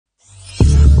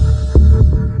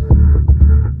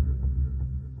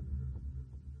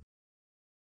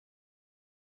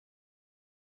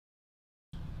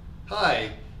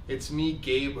Hi, it's me,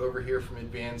 Gabe, over here from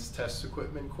Advanced Test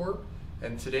Equipment Corp.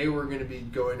 And today we're going to be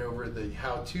going over the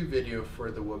how-to video for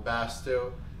the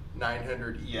Webasto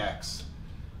 900EX.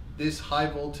 This high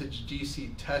voltage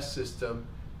DC test system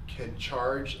can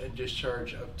charge and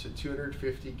discharge up to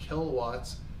 250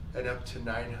 kilowatts and up to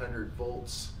 900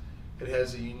 volts. It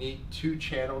has a unique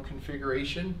 2-channel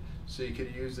configuration, so you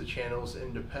could use the channels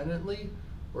independently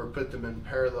or put them in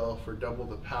parallel for double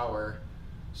the power.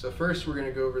 So first we're going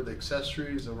to go over the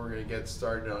accessories, and we're going to get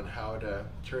started on how to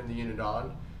turn the unit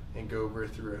on and go over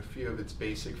through a few of its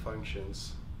basic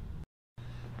functions.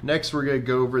 Next we're going to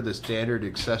go over the standard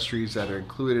accessories that are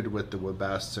included with the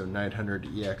Webasto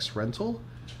 900EX rental.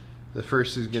 The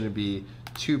first is going to be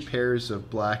 2 pairs of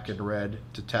black and red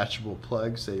detachable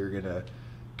plugs that you're going to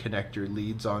connect your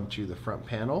leads onto the front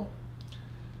panel.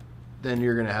 Then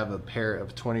you're going to have a pair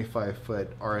of 25-foot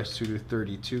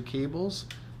RS-232 cables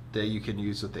that you can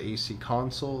use with the AC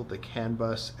console, the CAN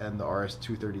bus, and the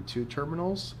RS-232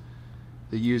 terminals.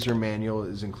 The user manual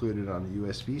is included on a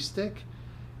USB stick.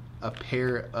 A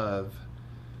pair of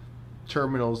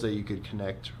terminals that you could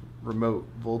connect remote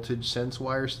voltage sense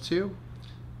wires to,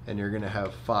 and you're going to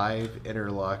have 5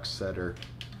 interlocks that are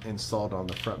installed on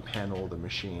the front panel of the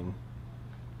machine.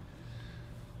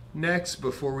 Next,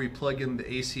 before we plug in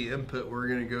the AC input, we're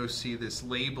going to go see this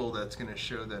label that's going to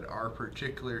show that our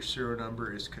particular serial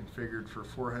number is configured for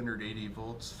 480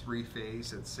 volts,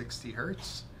 3-phase at 60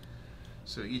 hertz.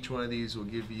 So each one of these will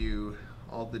give you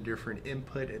all the different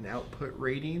input and output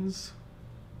ratings.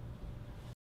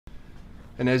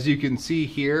 And as you can see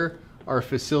here, our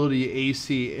facility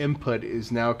AC input is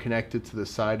now connected to the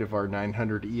side of our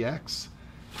 900EX.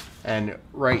 And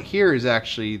right here is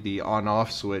actually the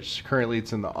on-off switch. Currently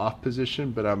it's in the off position,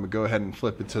 but I'm going to go ahead and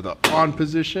flip it to the on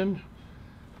position.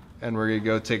 And we're going to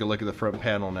go take a look at the front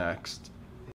panel next.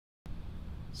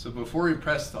 So before we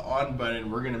press the on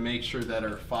button, we're going to make sure that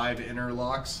our 5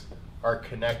 interlocks are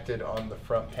connected on the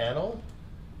front panel.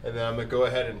 And then I'm going to go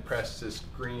ahead and press this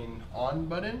green on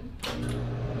button.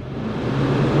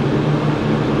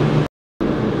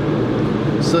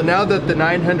 So now that the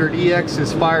 900EX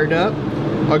is fired up,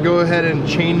 I'll go ahead and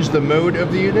change the mode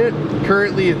of the unit.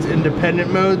 Currently it's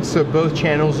independent mode, so both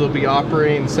channels will be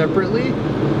operating separately,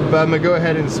 but I'm going to go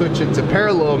ahead and switch it to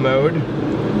parallel mode.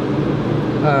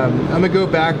 I'm going to go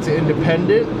back to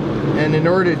independent, and in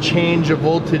order to change a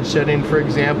voltage setting, for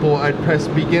example, I'd press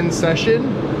begin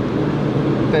session,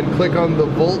 then click on the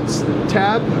volts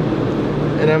tab,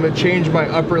 and I'm going to change my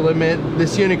upper limit.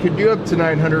 This unit could do up to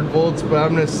 900 volts, but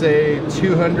I'm going to say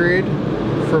 200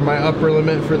 for my upper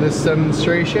limit for this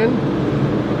demonstration.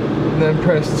 And then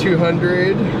press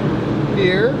 200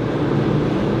 here.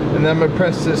 And then I'm going to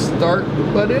press this start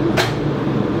button.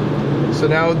 So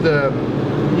now the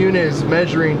unit is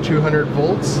measuring 200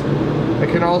 volts. I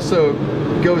can also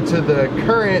go to the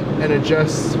current and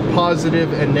adjust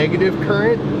positive and negative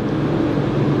current,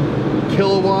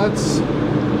 kilowatts,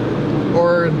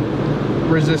 or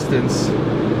resistance.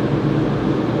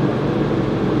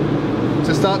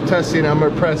 To stop testing, I'm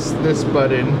going to press this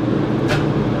button.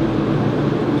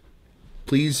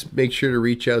 Please make sure to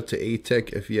reach out to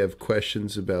ATEC if you have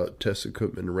questions about test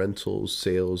equipment rentals,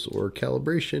 sales, or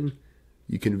calibration.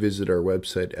 You can visit our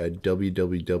website at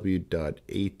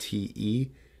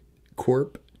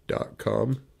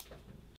www.atecorp.com.